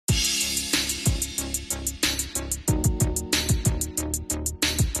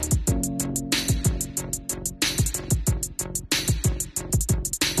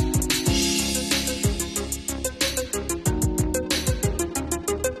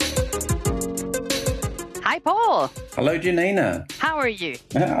Hi, Paul. Hello, Janina. How are you?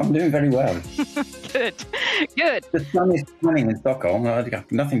 I'm doing very well. Good. The sun is shining in Stockholm. I've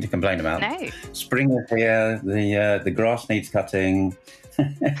got nothing to complain about. No. Spring is here. The grass needs cutting.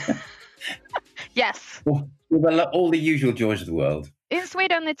 Yes. All the usual joys of the world. In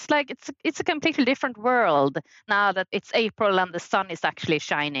Sweden, it's a completely different world now that it's April and the sun is actually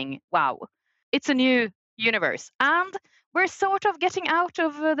shining. Wow. It's a new universe. And we're sort of getting out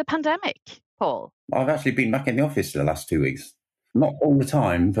of the pandemic, Paul. I've actually been back in the office for the last 2 weeks. Not all the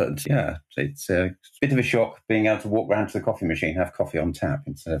time, but yeah, it's a bit of a shock being able to walk round to the coffee machine, have coffee on tap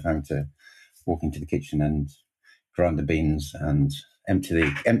instead of having to walk into the kitchen and grind the beans and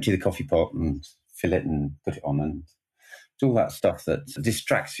empty the coffee pot and fill it and put it on and do all that stuff that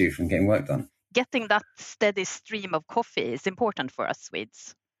distracts you from getting work done. Getting that steady stream of coffee is important for us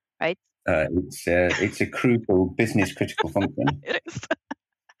Swedes, right? It's a crucial business critical function. It is.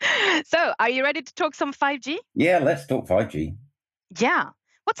 So, are you ready to talk some 5G? Yeah, let's talk 5G. Yeah.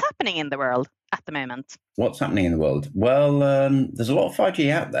 What's happening in the world at the moment? What's happening in the world? Well, there's a lot of 5G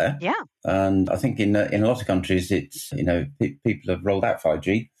out there. Yeah. And I think in a lot of countries, it's, people have rolled out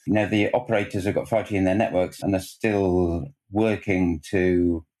 5G. The operators have got 5G in their networks and they're still working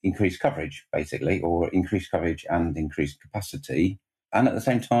to increase coverage, basically, or increase coverage and increase capacity. And at the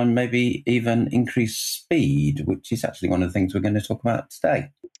same time, maybe even increase speed, which is actually one of the things we're going to talk about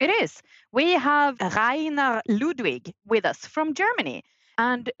today. It is. We have Rainer Ludwig with us from Germany.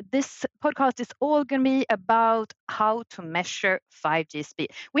 And this podcast is all going to be about how to measure 5G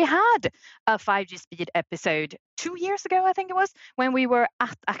speed. We had a 5G speed episode 2 years ago, I think it was, when we were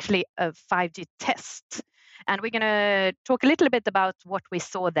at actually a 5G test. And we're going to talk a little bit about what we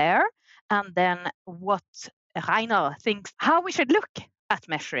saw there and then what Rainer thinks how we should look at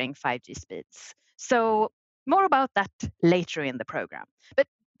measuring 5G speeds. So more about that later in the program. But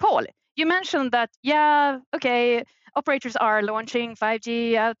Paul, you mentioned that, operators are launching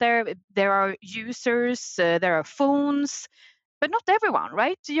 5G out there. There are users, there are phones, but not everyone,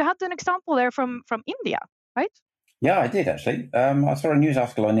 right? You had an example there from India, right? Yeah, I did actually. I saw a news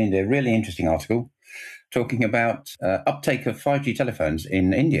article on India, really interesting article, talking about uptake of 5G telephones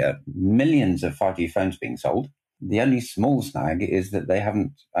in India. Millions of 5G phones being sold. The only small snag is that they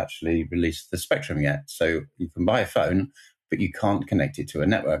haven't actually released the spectrum yet. So you can buy a phone, but you can't connect it to a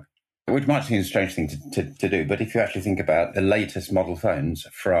network, which might seem a strange thing to do. But if you actually think about the latest model phones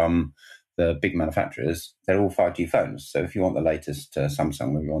from the big manufacturers, they're all 5G phones. So if you want the latest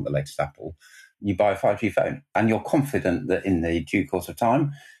Samsung or you want the latest Apple, you buy a 5G phone. And you're confident that in the due course of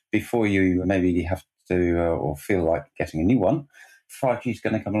time, before you maybe have to or feel like getting a new one, 5G is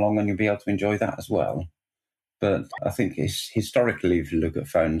going to come along and you'll be able to enjoy that as well. But I think historically, if you look at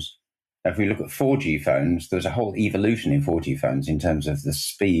phones, if we look at 4G phones, there was a whole evolution in 4G phones in terms of the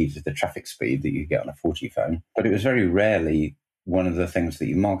speed, the traffic speed that you get on a 4G phone. But it was very rarely one of the things that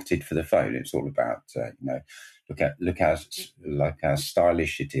you marketed for the phone. It's all about, look how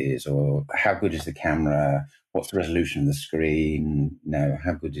stylish it is, or how good is the camera, what's the resolution of the screen,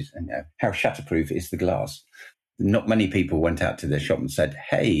 how good is, how shatterproof is the glass. Not many people went out to the shop and said,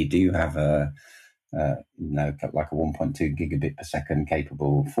 "Hey, do you have like a 1.2 gigabit per second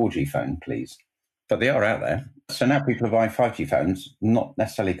capable 4G phone, please?" But they are out there. So now people are buying 5G phones, not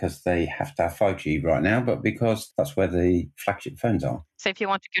necessarily because they have to have 5G right now, but because that's where the flagship phones are. So if you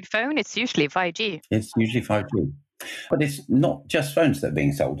want a good phone, it's usually 5G. It's usually 5G. But it's not just phones that are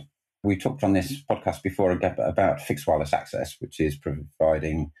being sold. We talked on this podcast before about fixed wireless access, which is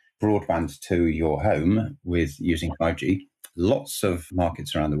providing broadband to your home with using 5G. Lots of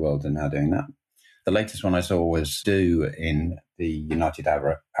markets around the world are now doing that. The latest one I saw was Do in the United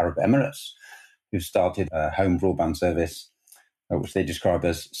Arab Emirates, who started a home broadband service, which they describe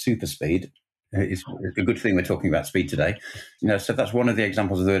as super speed. It's a good thing we're talking about speed today. So that's one of the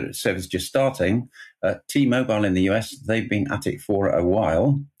examples of the service just starting. T-Mobile in the US, they've been at it for a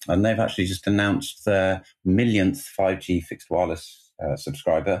while, and they've actually just announced their millionth 5G fixed wireless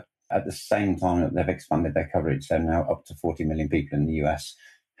subscriber at the same time that they've expanded their coverage. So now up to 40 million people in the US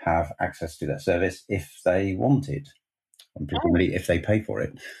have access to that service if they want it, and presumably if they pay for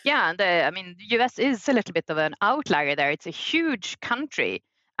it. Yeah, the US is a little bit of an outlier there. It's a huge country,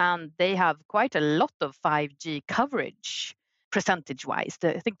 and they have quite a lot of 5G coverage percentage-wise.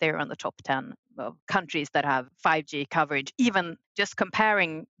 I think they're on the top 10 of countries that have 5G coverage, even just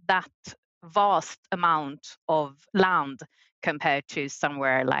comparing that vast amount of land compared to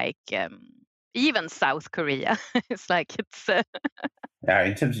somewhere like even South Korea. It's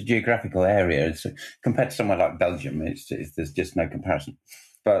in terms of geographical area, compared to somewhere like Belgium, there's just no comparison.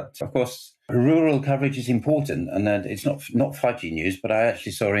 But of course, rural coverage is important, and it's not 5G news, but I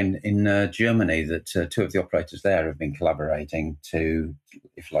actually saw in Germany that two of the operators there have been collaborating to,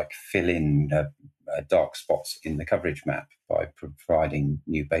 if like, fill in dark spots in the coverage map by providing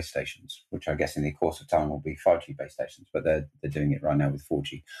new base stations, which I guess in the course of time will be 5G base stations, but they're doing it right now with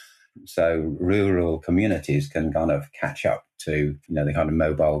 4G. So rural communities can kind of catch up to, the kind of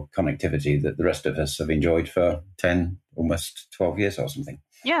mobile connectivity that the rest of us have enjoyed for 10, almost 12 years or something.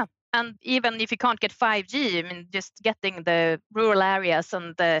 Yeah. And even if you can't get 5G, I mean, just getting the rural areas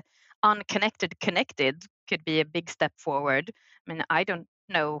and the unconnected connected could be a big step forward. I mean, I don't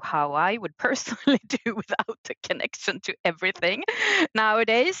know how I would personally do without a connection to everything.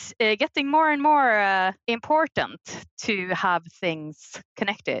 Nowadays, getting more and more important to have things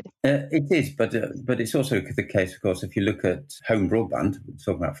connected. It is, but it's also the case, of course, if you look at home broadband,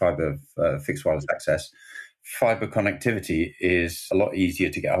 talking about fibre fixed wireless access, fibre connectivity is a lot easier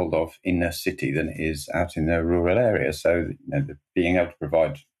to get hold of in a city than it is out in the rural areas. So being able to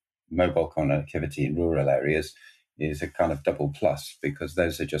provide mobile connectivity in rural areas is a kind of double plus, because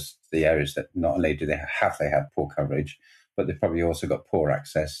those are just the areas that not only do they have poor coverage, but they've probably also got poor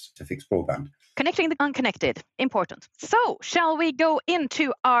access to fixed broadband. Connecting the unconnected, important. So, shall we go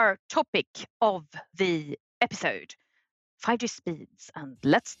into our topic of the episode? 5G speeds, and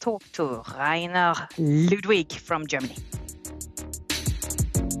let's talk to Rainer Ludwig from Germany.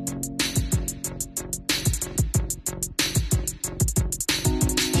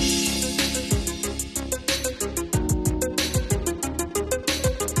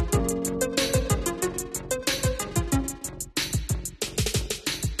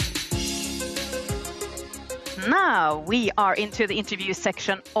 Now we are into the interview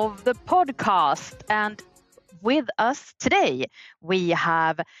section of the podcast, and with us today we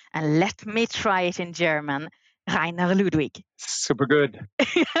have, and let me try it in German, Rainer Ludwig. Super good.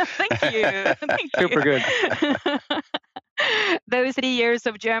 Thank you. Super good. Those 3 years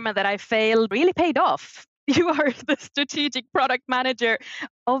of German that I failed really paid off. You are the strategic product manager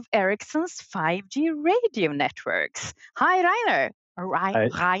of Ericsson's 5G radio networks. Hi, Rainer.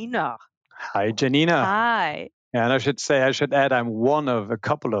 Rainer. Hi, Janina. Hi. Yeah, and I should add, I'm one of a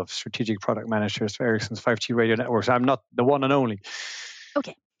couple of strategic product managers for Ericsson's 5G radio networks. I'm not the one and only.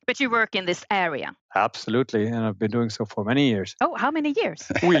 Okay, but you work in this area. Absolutely, and I've been doing so for many years. Oh, how many years?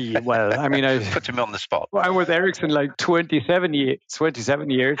 I put him on the spot. Well, I'm with Ericsson like 27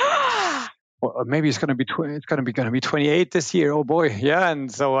 years. Well, maybe it's going to be 28 this year. Oh boy, yeah.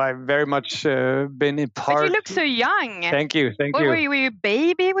 And so I've very much been in part. But you look so young. Thank you. Were you a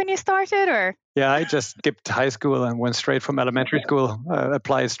baby when you started, or? Yeah, I just skipped high school and went straight from elementary school.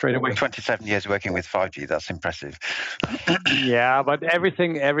 Applied straight away. 27 years working with 5G. That's impressive. Yeah, but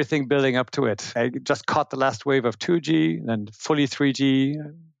everything building up to it. I just caught the last wave of 2G and then fully 3G,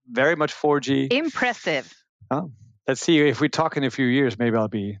 very much 4G. Impressive. Oh. Let's see, if we talk in a few years, maybe I'll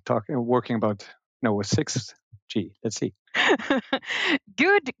be working with 6G. Let's see.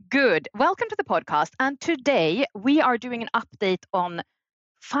 Good. Welcome to the podcast. And today we are doing an update on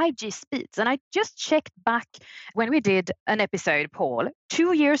 5G speeds. And I just checked back when we did an episode, Paul,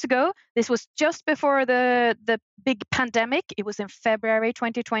 2 years ago. This was just before the big pandemic. It was in February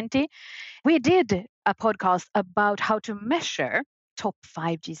 2020. We did a podcast about how to measure top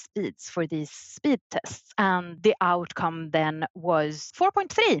 5G speeds for these speed tests, and the outcome then was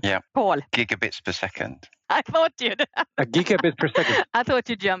 4.3. Yeah, Paul. Gigabits per second. I thought you'd. A gigabit per second. I thought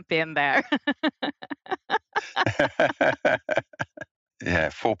you'd jump in there. Yeah,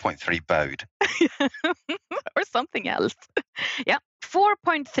 4.3 baud. Or something else. Yeah,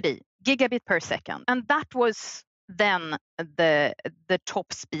 4.3 gigabit per second, and that was then the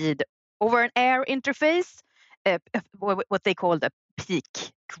top speed over an air interface. What they call the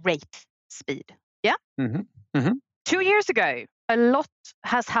peak rate speed. Yeah? Mm-hmm. Mm-hmm. 2 years ago, a lot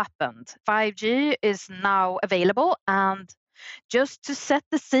has happened. 5G is now available, and just to set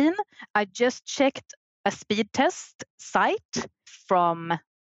the scene, I just checked a speed test site from,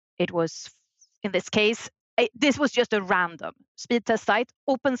 it was, in this case, this was just a random speed test site,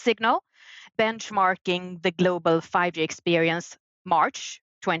 Open Signal, benchmarking the global 5G experience March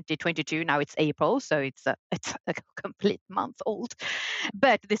 2022. Now it's April, so it's a complete month old.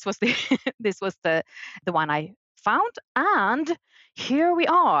 But this was the one I found, and here we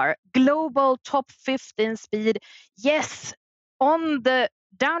are, global top 15 speed. Yes, on the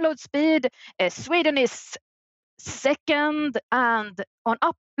download speed, Sweden is second, and on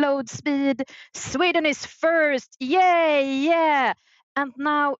upload speed, Sweden is first. Yay, yeah! And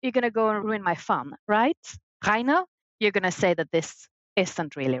now you're gonna go and ruin my fun, right, Rainer? You're gonna say that this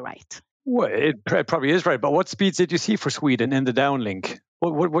isn't really right. Well, it probably is right, but what speeds did you see for Sweden in the downlink?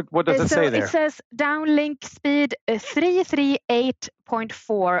 What does it say there? It says downlink speed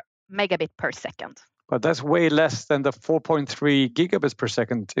 338.4 megabit per second. But that's way less than the 4.3 gigabits per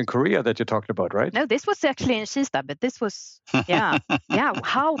second in Korea that you talked about, right? No, this was actually in Kista, but this was, yeah.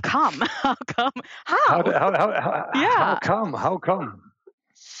 How come? How come? How? How come?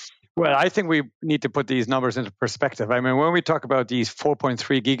 Well, I think we need to put these numbers into perspective. I mean, when we talk about these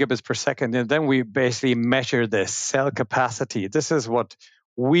 4.3 gigabits per second, and then we basically measure the cell capacity. This is what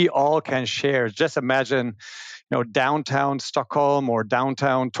we all can share. Just imagine, downtown Stockholm or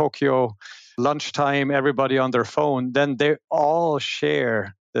downtown Tokyo, lunchtime, everybody on their phone, then they all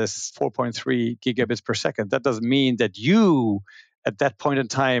share this 4.3 gigabits per second. That doesn't mean that you, at that point in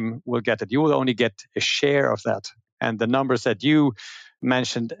time, will get it. You will only get a share of that. And the numbers that you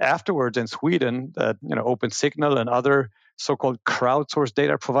mentioned afterwards in Sweden, that OpenSignal and other so-called crowdsourced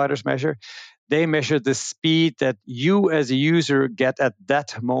data providers measure, they measure the speed that you as a user get at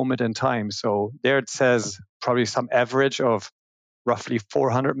that moment in time. So there it says probably some average of roughly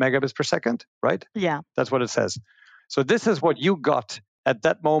 400 megabits per second, right? Yeah. That's what it says. So this is what you got at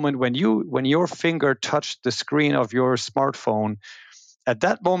that moment when your finger touched the screen of your smartphone. At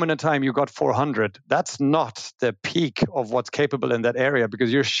that moment in time, you got 400. That's not the peak of what's capable in that area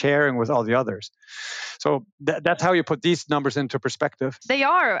because you're sharing with all the others. So that's how you put these numbers into perspective. They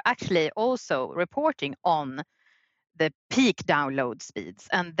are actually also reporting on the peak download speeds.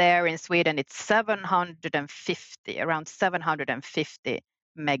 And there in Sweden, it's around 750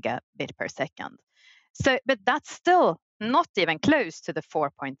 megabit per second. So, but that's still not even close to the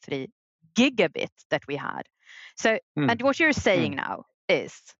 4.3 gigabit that we had. So, and what you're saying now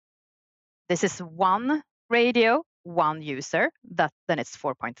is this is one radio, one user, then it's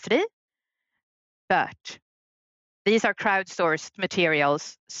 4.3. But these are crowdsourced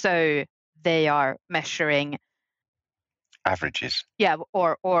materials, so they are measuring averages. Yeah,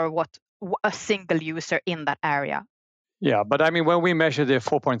 or what a single user in that area. Yeah, but I mean, when we measure the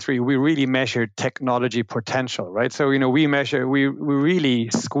 4.3, we really measure technology potential, right? So, we really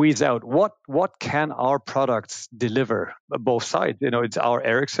squeeze out what can our products deliver, both sides. It's our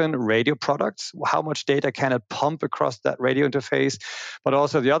Ericsson radio products. How much data can it pump across that radio interface? But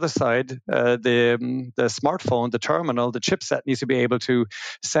also the other side, the smartphone, the terminal, the chipset needs to be able to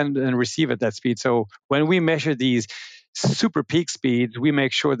send and receive at that speed. So when we measure these super peak speeds, we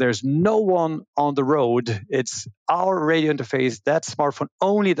make sure there's no one on the road. It's our radio interface, that smartphone,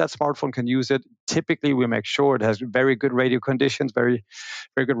 only that smartphone can use it. Typically, we make sure it has very good radio conditions, very,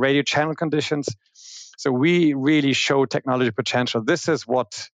 very good radio channel conditions. So we really show technology potential. This is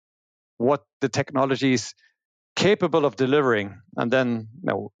what the technology is capable of delivering, and then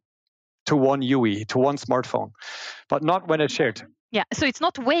to one UE, to one smartphone, but not when it's shared. Yeah, so it's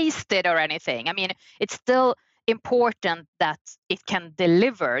not wasted or anything. I mean, it's still important that it can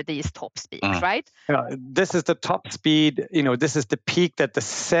deliver these top speeds, right? This is the top speed. This is the peak that the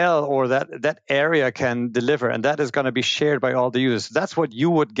cell or that area can deliver, and that is going to be shared by all the users. That's what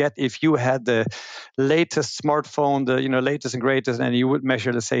you would get if you had the latest smartphone, the latest and greatest, and you would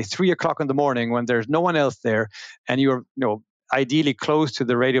measure, let's say, 3:00 in the morning when there's no one else there, and you're ideally close to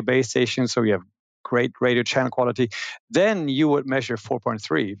the radio base station, so you have great radio channel quality, then you would measure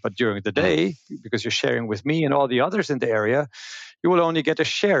 4.3. But during the day, because you're sharing with me and all the others in the area, you will only get a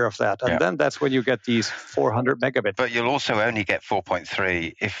share of that. And then that's when you get these 400 megabits. But you'll also only get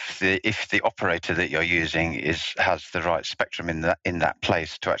 4.3 if the operator that you're using has the right spectrum in that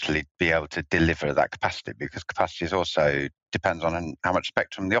place to actually be able to deliver that capacity, because capacity is also depends on how much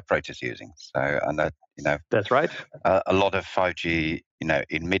spectrum the operator is using. So, and that's right. A lot of 5G,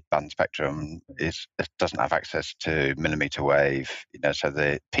 in mid-band spectrum doesn't have access to millimeter wave. So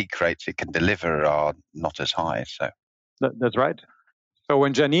the peak rates it can deliver are not as high. So that's right. So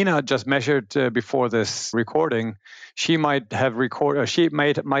when Janina just measured before this recording, she might have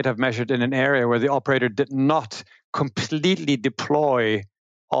might have measured in an area where the operator did not completely deploy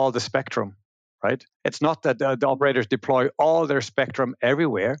all the spectrum. Right? It's not that the operators deploy all their spectrum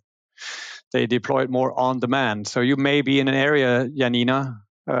everywhere. They deploy it more on demand. So you may be in an area, Janina,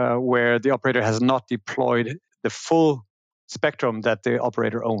 where the operator has not deployed the full spectrum that the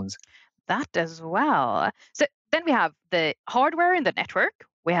operator owns. That as well. So then we have the hardware in the network.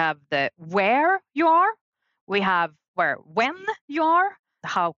 We have the where you are. We have when you are,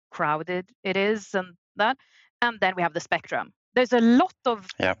 how crowded it is and that. And then we have the spectrum. There's a lot of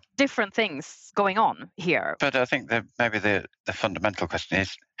different things going on here. But I think that maybe the fundamental question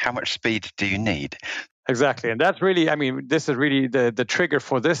is, how much speed do you need? Exactly. And that's really, this is really the trigger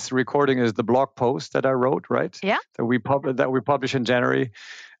for this recording is the blog post that I wrote, right? Yeah. That we published in January.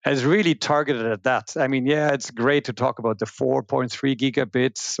 is really targeted at that. I mean, yeah, it's great to talk about the 4.3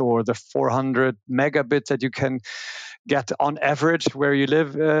 gigabits or the 400 megabits that you can get on average where you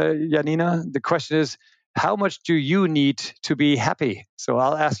live, Janina. The question is, how much do you need to be happy? So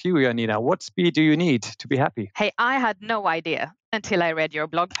I'll ask you, Janina, what speed do you need to be happy? Hey, I had no idea until I read your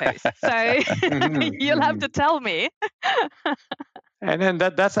blog post. So you'll have to tell me. And then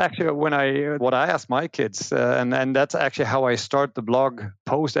that's actually what I ask my kids, and that's actually how I start the blog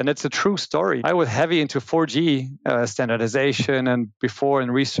post. And it's a true story. I was heavy into 4G standardization and before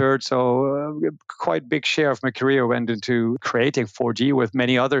in research, so quite big share of my career went into creating 4G with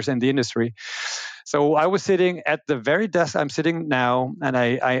many others in the industry. So I was sitting at the very desk I'm sitting now, and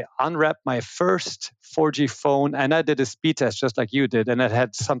I unwrapped my first 4G phone, and I did a speed test just like you did, and it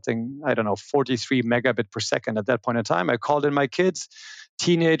had something, 43 megabit per second at that point in time. I called in my kids,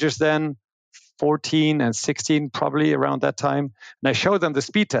 teenagers then, 14 and 16, probably around that time, and I showed them the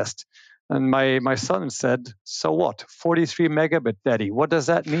speed test. And my son said, "So what? 43 megabit, Daddy? What does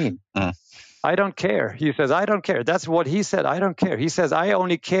that mean?" I don't care. He says, I don't care. That's what he said. I don't care. He says, I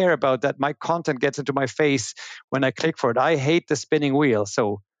only care about that my content gets into my face when I click for it. I hate the spinning wheel.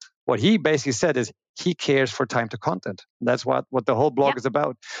 So what he basically said is he cares for time to content. That's what the whole blog is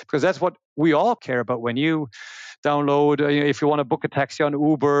about, because that's what we all care about. When you download, if you want to book a taxi on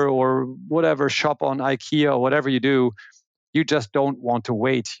Uber or whatever, shop on IKEA or whatever you do, you just don't want to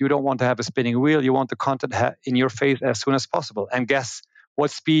wait. You don't want to have a spinning wheel. You want the content in your face as soon as possible. And guess what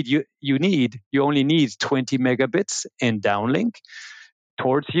speed you need? You only need 20 megabits in downlink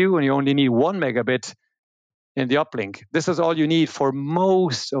towards you, and you only need 1 megabit in the uplink. This is all you need for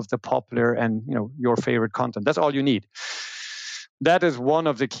most of the popular and your favorite content. That's all you need. That is one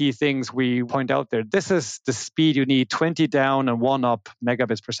of the key things we point out there. This is the speed you need, 20 down and 1 up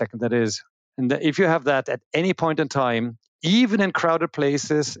megabits per second, that is. And if you have that at any point in time, even in crowded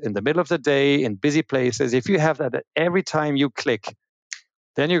places, in the middle of the day, in busy places, if you have that at every time you click,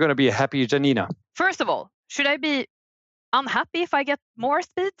 then you're going to be a happy Janina. First of all, should I be unhappy if I get more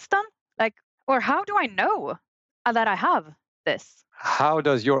speeds done? Or how do I know that I have this? How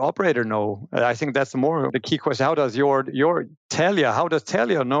does your operator know? I think that's more the key question. How does your Telia? How does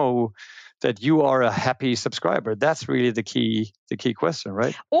Telia know that you are a happy subscriber? That's really the key question,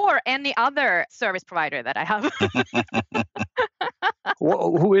 right? Or any other service provider that I have.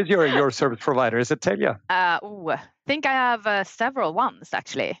 Who is your service provider? Is it Telia? I think I have several ones,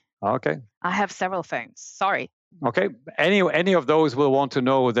 actually. Okay. I have several phones. Sorry. Okay. Any of those will want to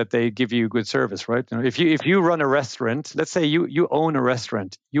know that they give you good service, right? If you run a restaurant, let's say you own a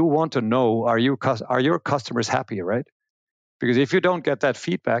restaurant, you want to know, are your customers happy, right? Because if you don't get that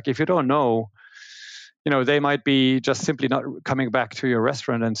feedback, if you don't know, they might be just simply not coming back to your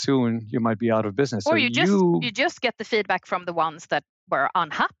restaurant, and soon you might be out of business. Or so you just get the feedback from the ones that were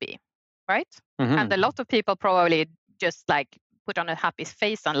unhappy, right? Mm-hmm. And a lot of people probably just put on a happy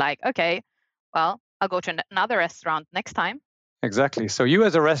face and okay, well, I'll go to another restaurant next time. Exactly. So you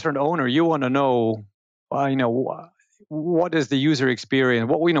as a restaurant owner, you want to know, what is the user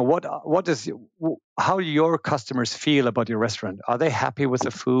experience? How do your customers feel about your restaurant? Are they happy with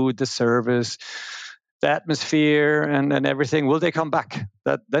the food, the service, the atmosphere, and everything? Will they come back?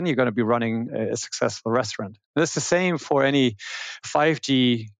 Then you're going to be running a successful restaurant. And it's the same for any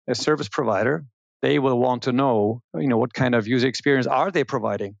 5G service provider. They will want to know, what kind of user experience are they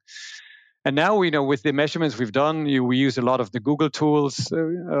providing? And now we know with the measurements we've done, we use a lot of the Google tools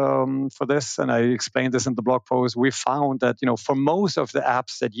for this. And I explained this in the blog post. We found that, for most of the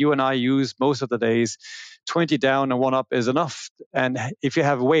apps that you and I use most of the days, 20 down and 1 up is enough. And if you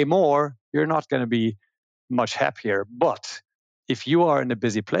have way more, you're not going to be much happier. But if you are in a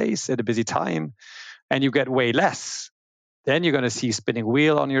busy place at a busy time and you get way less, then you're going to see spinning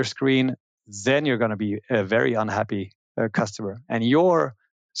wheel on your screen. Then you're going to be a very unhappy customer. And your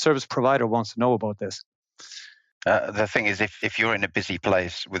service provider wants to know about this. The thing is, if you're in a busy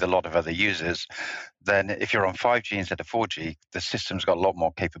place with a lot of other users, then if you're on 5G instead of 4G, the system's got a lot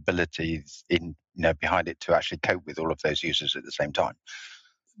more capabilities behind it to actually cope with all of those users at the same time.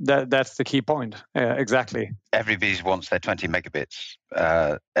 That's the key point. Exactly. Everybody wants their 20 megabits.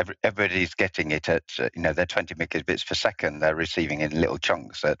 Everybody's getting it at their 20 megabits per second. They're receiving in little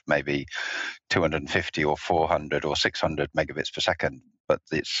chunks at maybe 250 or 400 or 600 megabits per second. But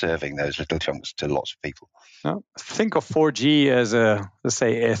it's serving those little chunks to lots of people. Now, think of 4G as let's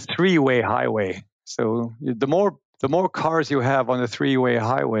say a three-way highway. So the more cars you have on the three-way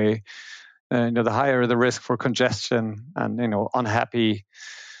highway, the higher the risk for congestion and unhappy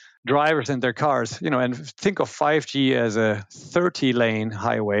drivers in their cars. And think of 5G as a 30-lane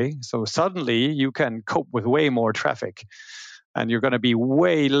highway. So suddenly you can cope with way more traffic. and you're going to be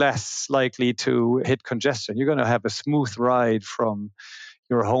way less likely to hit congestion. You're going to have a smooth ride from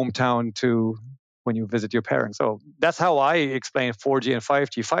your hometown to when you visit your parents. So that's how I explain 4G and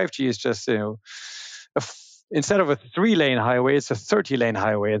 5G. 5G is just, instead of a 3-lane highway, it's a 30-lane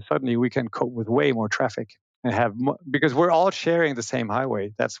highway, and suddenly we can cope with way more traffic and have because we're all sharing the same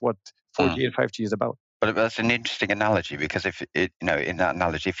highway. That's what 4G and 5G is about. But that's an interesting analogy, because if it, in that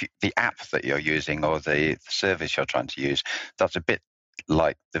analogy, if the app that you're using or the service you're trying to use, that's a bit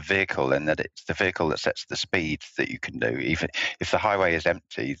like the vehicle, in that it's the vehicle that sets the speed that you can do. Even if the highway is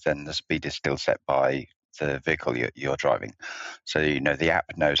empty, then the speed is still set by the vehicle you're driving. So, the app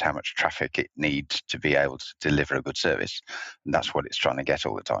knows how much traffic it needs to be able to deliver a good service. And that's what it's trying to get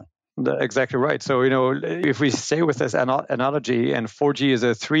all the time. Exactly right. So, if we stay with this analogy, and 4G is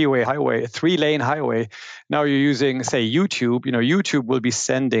a 3-lane highway, now you're using, say, YouTube. YouTube will be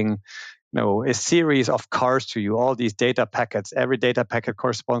sending a series of cars to you, all these data packets. Every data packet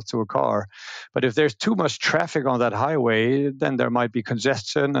corresponds to a car. But if there's too much traffic on that highway, then there might be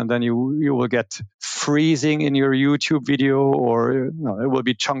congestion, and then you will get freezing in your YouTube video, or it will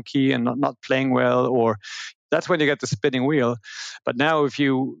be chunky and not playing well, or that's when you get the spinning wheel. But now if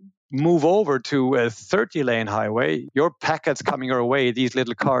you move over to a 30-lane highway, your packets coming your way, these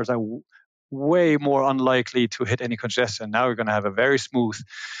little cars are way more unlikely to hit any congestion. Now you're going to have a very smooth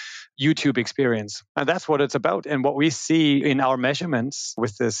YouTube experience. And that's what it's about. And what we see in our measurements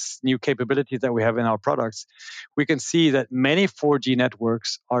with this new capability that we have in our products, we can see that many 4G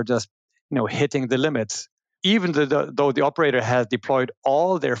networks are just hitting the limits. Even though the operator has deployed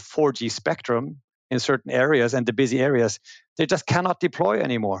all their 4G spectrum in certain areas and the busy areas, they just cannot deploy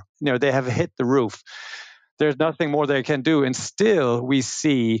anymore. They have hit the roof. There's nothing more they can do. And still, we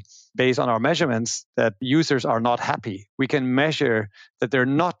see, based on our measurements, that users are not happy. We can measure that they're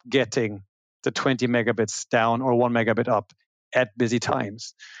not getting the 20 megabits down or 1 megabit up at busy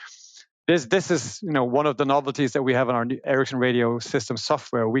times. This is one of the novelties that we have in our Ericsson radio system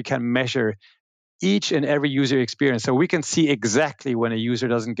software. We can measure each and every user experience. So we can see exactly when a user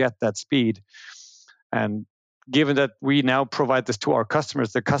doesn't get that speed. And given that we now provide this to our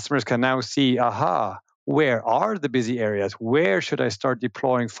customers, the customers can now see, where are the busy areas? Where should I start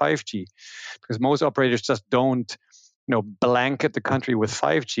deploying 5G? Because most operators just don't, blanket the country with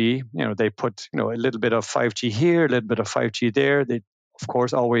 5G. They put, a little bit of 5G here, a little bit of 5G there. They, of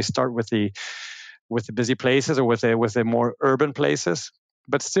course, always start with the busy places or with the more urban places.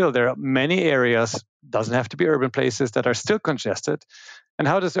 But still, there are many areas, doesn't have to be urban places, that are still congested. And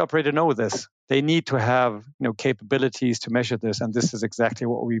how does the operator know this? They need to have capabilities to measure this. And this is exactly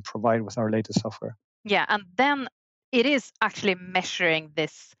what we provide with our latest software. Yeah, and then it is actually measuring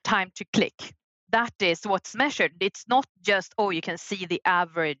this time to click. That is what's measured. It's not just, you can see the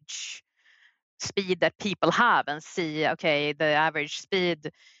average speed that people have and see, okay, the average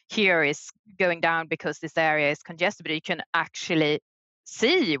speed here is going down because this area is congested, but you can actually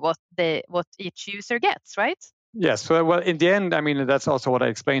see what each user gets, right? Yes. Well, in the end, that's also what I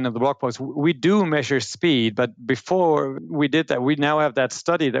explained in the blog post. We do measure speed, but before we did that, we now have that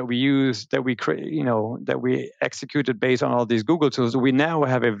study that we use, that we executed based on all these Google tools. We now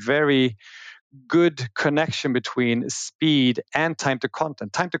have a very good connection between speed and time to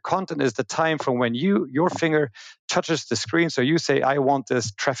content. Time to content is the time from when your finger touches the screen. So you say, I want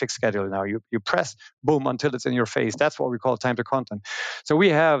this traffic schedule now. You press, boom, until it's in your face. That's what we call time to content. So we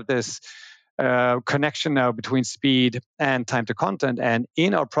have this connection now between speed and time to content. And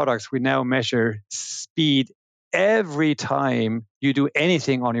in our products, we now measure speed every time you do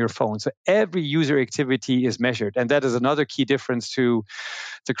anything on your phone. So every user activity is measured. And that is another key difference to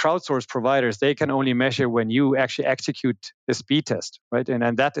the crowdsourced providers. They can only measure when you actually execute the speed test, right?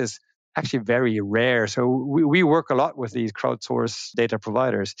 And that is actually very rare. So we work a lot with these crowdsourced data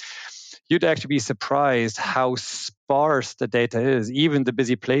providers. You'd actually be surprised how sparse the data is. Even the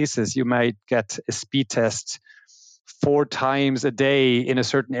busy places, you might get a speed test 4 times a day in a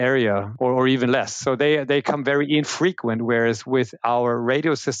certain area, or even less. So they come very infrequent, whereas with our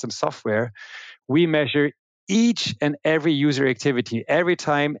radio system software, we measure each and every user activity. Every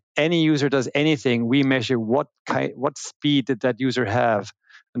time any user does anything, we measure what speed did that user have,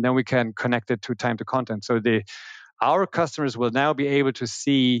 and then we can connect it to time to content. So our customers will now be able to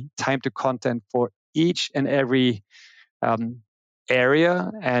see time to content for each and every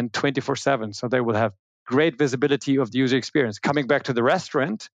area and 24/7. So they will have great visibility of the user experience. Coming back to the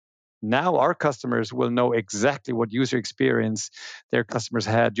restaurant, now our customers will know exactly what user experience their customers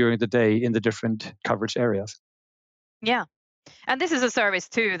had during the day in the different coverage areas. Yeah. And this is a service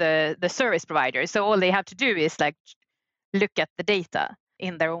to the service provider. So all they have to do is look at the data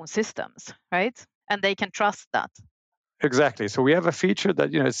in their own systems, right? And they can trust that. Exactly. So we have a feature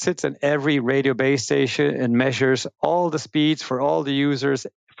that, it sits in every radio base station and measures all the speeds for all the users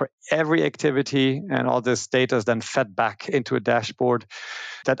for every activity, and all this data is then fed back into a dashboard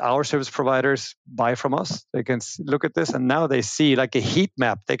that our service providers buy from us. They can look at this, and now they see like a heat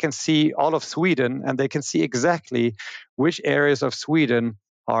map. They can see all of Sweden, and they can see exactly which areas of Sweden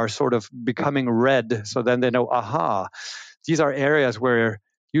are sort of becoming red. So then they know, aha, these are areas where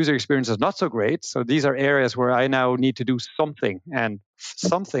user experience is not so great. So these are areas where I now need to do something. And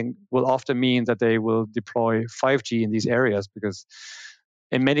something will often mean that they will deploy 5G in these areas, because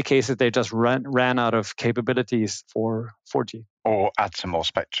in many cases, they just ran out of capabilities for 4G. Or add some more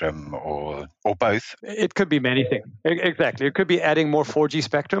spectrum, or both. It could be many things. Exactly. It could be adding more 4G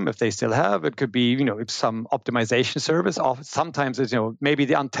spectrum if they still have. It could be, some optimization service. Sometimes it's, maybe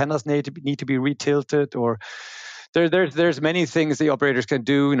the antennas need to be retilted, or there's many things the operators can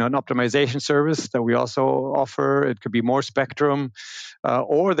do. An optimization service that we also offer. It could be more spectrum,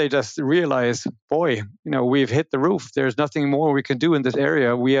 or they just realize, boy, we've hit the roof. There's nothing more we can do in this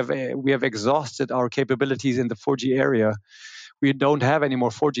area. We have exhausted our capabilities in the 4G area. We don't have any more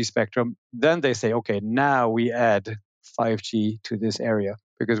 4G spectrum. Then they say, okay, now we add 5G to this area,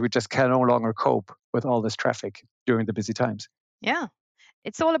 because we just can no longer cope with all this traffic during the busy times. Yeah,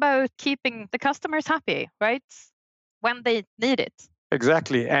 it's all about keeping the customers happy, right? When they need it.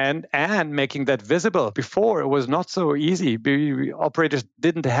 Exactly, and making that visible. Before, it was not so easy. Operators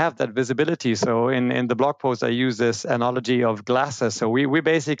didn't have that visibility. So in the blog post, I use this analogy of glasses. So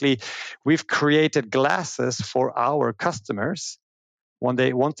we've created glasses for our customers.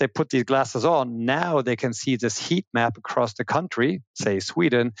 Once they put these glasses on, now they can see this heat map across the country, say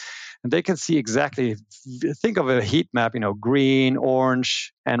Sweden, and they can see exactly, think of a heat map, green,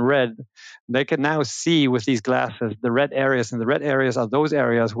 orange, and red. They can now see with these glasses the red areas, and the red areas are those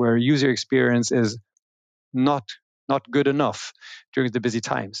areas where user experience is not good enough during the busy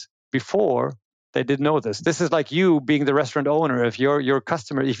times. Before, they didn't know this. This is like you being the restaurant owner. If you're your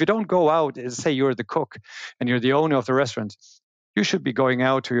customer, if you don't go out, say you're the cook and you're the owner of the restaurant, you should be going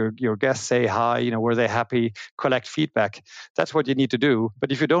out to your guests, say hi, were they happy, collect feedback. That's what you need to do.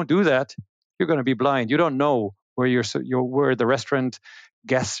 But if you don't do that, you're going to be blind. You don't know where where the restaurant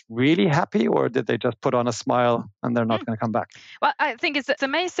guests really happy, or did they just put on a smile and they're not going to come back? Well, I think it's an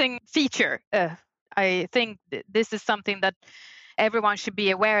amazing feature. I think this is something that everyone should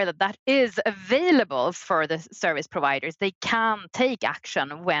be aware that is available for the service providers. They can take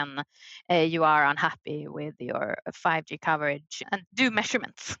action when you are unhappy with your 5G coverage and do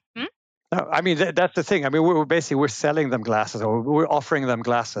measurements. No, I mean, that's the thing. I mean, we're selling them glasses, or we're offering them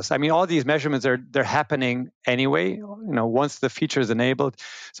glasses. I mean, all these measurements they're happening anyway, once the feature is enabled.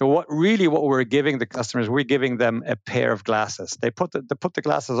 So what we're giving the customers, we're giving them a pair of glasses. They put the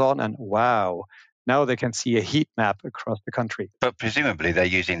glasses on, and wow, now they can see a heat map across the country. But presumably they're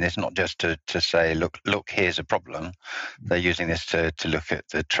using this not just to say, look, here's a problem. They're using this to look at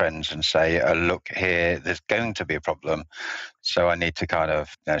the trends and say, look here, there's going to be a problem. So I need to kind of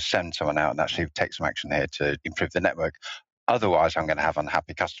send someone out and actually take some action here to improve the network. Otherwise, I'm going to have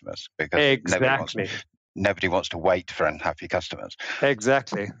unhappy customers, because exactly. Nobody wants to wait for unhappy customers.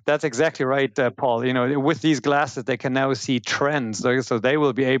 Exactly. That's exactly right, Paul. With these glasses, they can now see trends. So they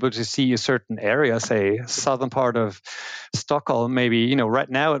will be able to see a certain area, say southern part of Stockholm. Maybe, right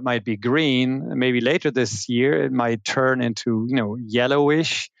now it might be green. Maybe later this year, it might turn into,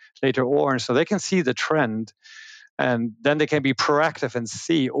 yellowish, later orange. So they can see the trend. And then they can be proactive and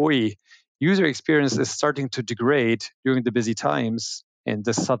see, user experience is starting to degrade during the busy times in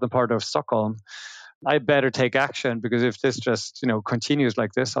the southern part of Stockholm. I better take action, because if this just continues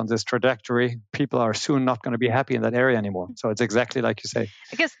like this on this trajectory, people are soon not going to be happy in that area anymore. So it's exactly like you say.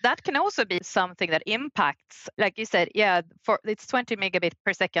 I guess that can also be something that impacts, like you said, it's 20 megabit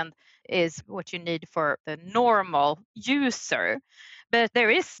per second is what you need for the normal user. But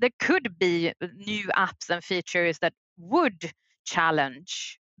there could be new apps and features that would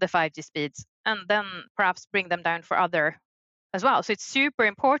challenge the 5G speeds and then perhaps bring them down for other as well. So it's super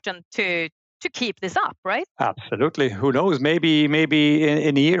important to keep this up, right? Absolutely. Who knows? Maybe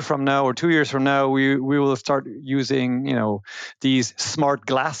in a year from now or 2 years from now, we will start using these smart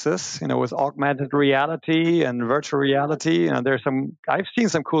glasses, with augmented reality and virtual reality. And I've seen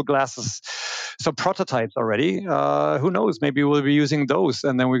some cool glasses, some prototypes already. Who knows? Maybe we'll be using those,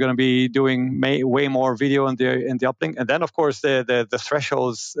 and then we're going to be doing way more video in the uplink. And then, of course, the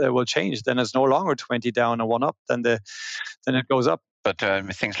thresholds will change. Then it's no longer 20 down and 1 up. Then it goes up. But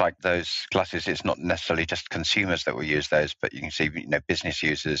things like those glasses, it's not necessarily just consumers that will use those, but you can see, business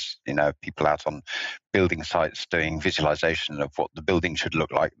users, people out on building sites doing visualization of what the building should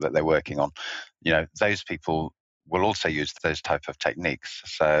look like that they're working on. Those people will also use those type of techniques.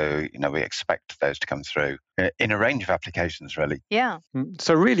 So, we expect those to come through in a range of applications, really. Yeah.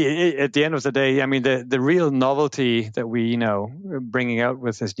 So really, at the end of the day, I mean, the real novelty that we, bringing out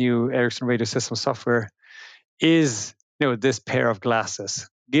with this new Ericsson radio system software is, this pair of glasses,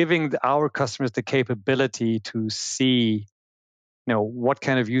 giving our customers the capability to see, what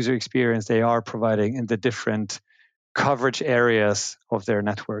kind of user experience they are providing in the different coverage areas of their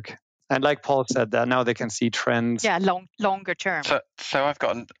network. And like Paul said, that now they can see trends. Yeah, longer term. So I've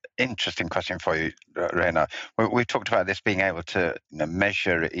got an interesting question for you, Reina. We talked about this being able to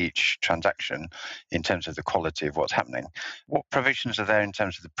measure each transaction in terms of the quality of what's happening. What provisions are there in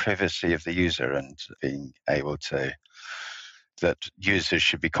terms of the privacy of the user and being able to, that users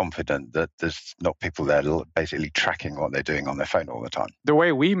should be confident that there's not people there basically tracking what they're doing on their phone all the time? The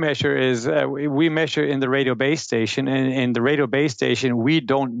way we measure is we measure in the radio base station. And in the radio base station, we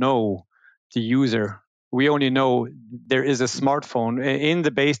don't know the user. We only know there is a smartphone. In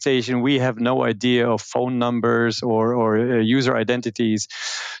the base station, we have no idea of phone numbers or user identities.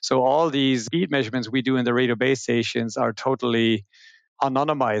 So all these speed measurements we do in the radio base stations are totally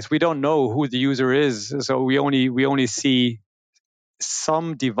anonymized. We don't know who the user is. So we only see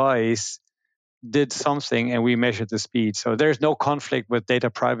some device did something and we measured the speed. So there's no conflict with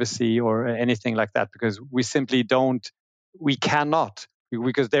data privacy or anything like that, because we simply cannot,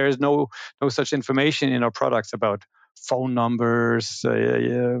 because there is no such information in our products about phone numbers,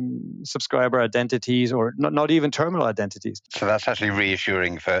 subscriber identities, or not even terminal identities. So that's actually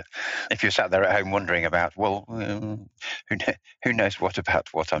reassuring for if you're sat there at home wondering about, who knows what about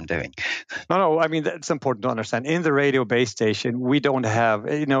what I'm doing? No, I mean, that's important to understand. In the radio base station, we don't have,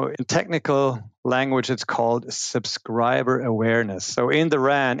 in technical language, it's called subscriber awareness. So in the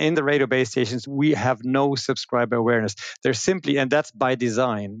RAN, in the radio base stations, we have no subscriber awareness. There's simply, and that's by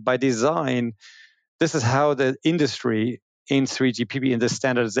design. By design, this is how the industry in 3GPP, in the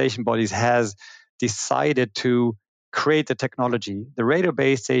standardization bodies, has decided to create the technology. The radio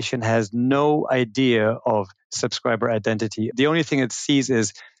base station has no idea of subscriber identity. The only thing it sees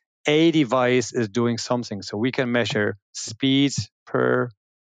is a device is doing something. So we can measure speeds per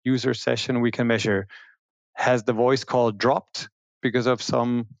user session. We can measure, has the voice call dropped because of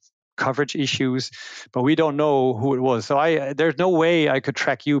some coverage issues, but we don't know who it was. So there's no way I could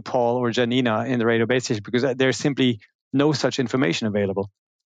track you, Paul, or Janina in the radio base station, because there's simply no such information available.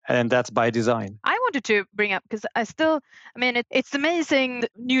 And that's by design. I wanted to bring up, because it's amazing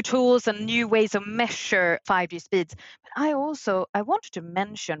new tools and new ways of measure 5G speeds. But I wanted to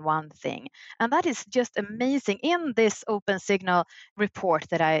mention one thing, and that is just amazing in this Open Signal report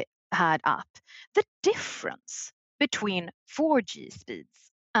that I had up, the difference between 4G speeds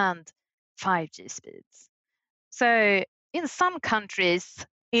and 5G speeds. So in some countries,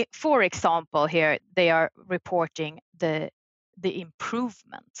 for example, here they are reporting the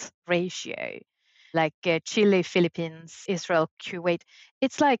improvement ratio, like Chile, Philippines, Israel, Kuwait.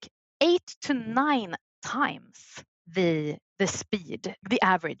 It's like 8 to 9 times the speed, the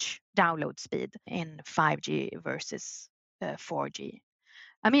average download speed in 5G versus 4G.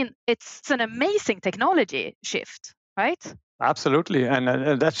 I mean, it's an amazing technology shift, right? Absolutely.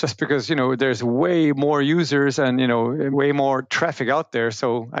 And that's just because, there's way more users and, way more traffic out there.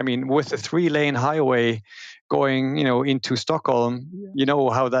 So, I mean, with a 3-lane highway going, into Stockholm,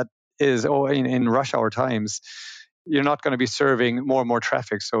 how that is in rush hour times. You're not going to be serving more and more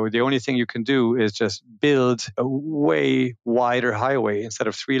traffic. So the only thing you can do is just build a way wider highway instead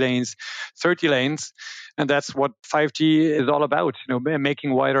of 3 lanes, 30 lanes. And that's what 5G is all about,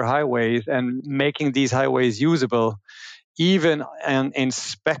 making wider highways and making these highways usable, even in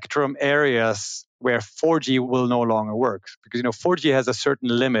spectrum areas where 4G will no longer work. Because, 4G has a certain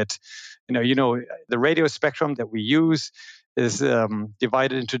limit. The radio spectrum that we use is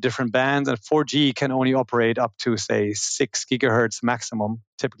divided into different bands, and 4G can only operate up to, say, 6 gigahertz maximum.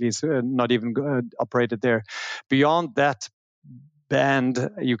 Typically, it's not even operated there. Beyond that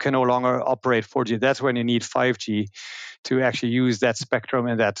band, you can no longer operate 4G. That's when you need 5G to actually use that spectrum.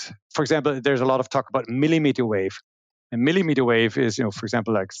 And that, for example, there's a lot of talk about millimeter wave. And millimeter wave is, for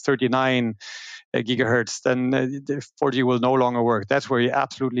example, like 39 gigahertz. Then 4G will no longer work. That's where you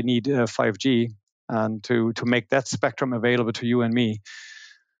absolutely need 5G. And to make that spectrum available to you and me,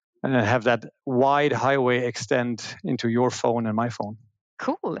 and have that wide highway extend into your phone and my phone.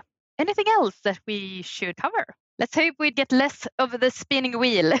 Cool. Anything else that we should cover? Let's hope we get less of the spinning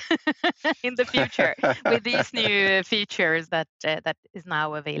wheel in the future with these new features that is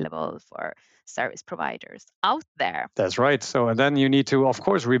now available for service providers out there. That's right. So, and then you need to, of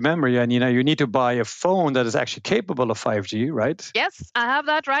course, remember, Janina, you need to buy a phone that is actually capable of 5G, right? Yes, I have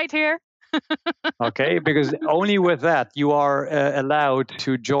that right here. Okay, because only with that you are allowed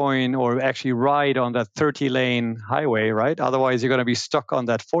to join or actually ride on that 30-lane highway, right? Otherwise, you're going to be stuck on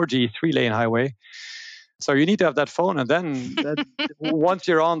that 4G 3-lane highway. So you need to have that phone, and then once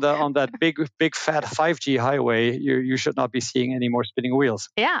you're on that big fat 5G highway, you should not be seeing any more spinning wheels.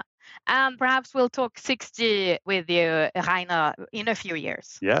 Yeah, and perhaps we'll talk 6G with you, Rainer, in a few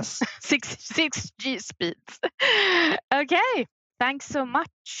years. Yes. 6G speeds. Okay, thanks so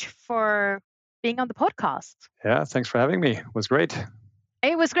much for being on the podcast. Yeah, thanks for having me. It was great.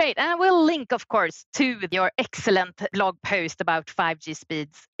 It was great. And we'll link, of course, to your excellent blog post about 5G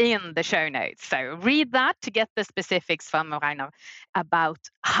speeds in the show notes. So read that to get the specifics from Rainer about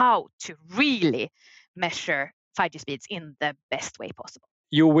how to really measure 5G speeds in the best way possible.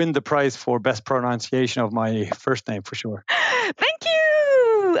 You win the prize for best pronunciation of my first name for sure. Thank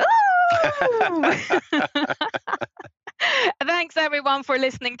you. Thanks, everyone, for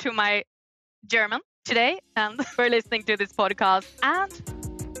listening to my German today and for listening to this podcast. And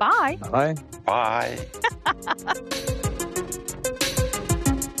bye. Bye. Bye.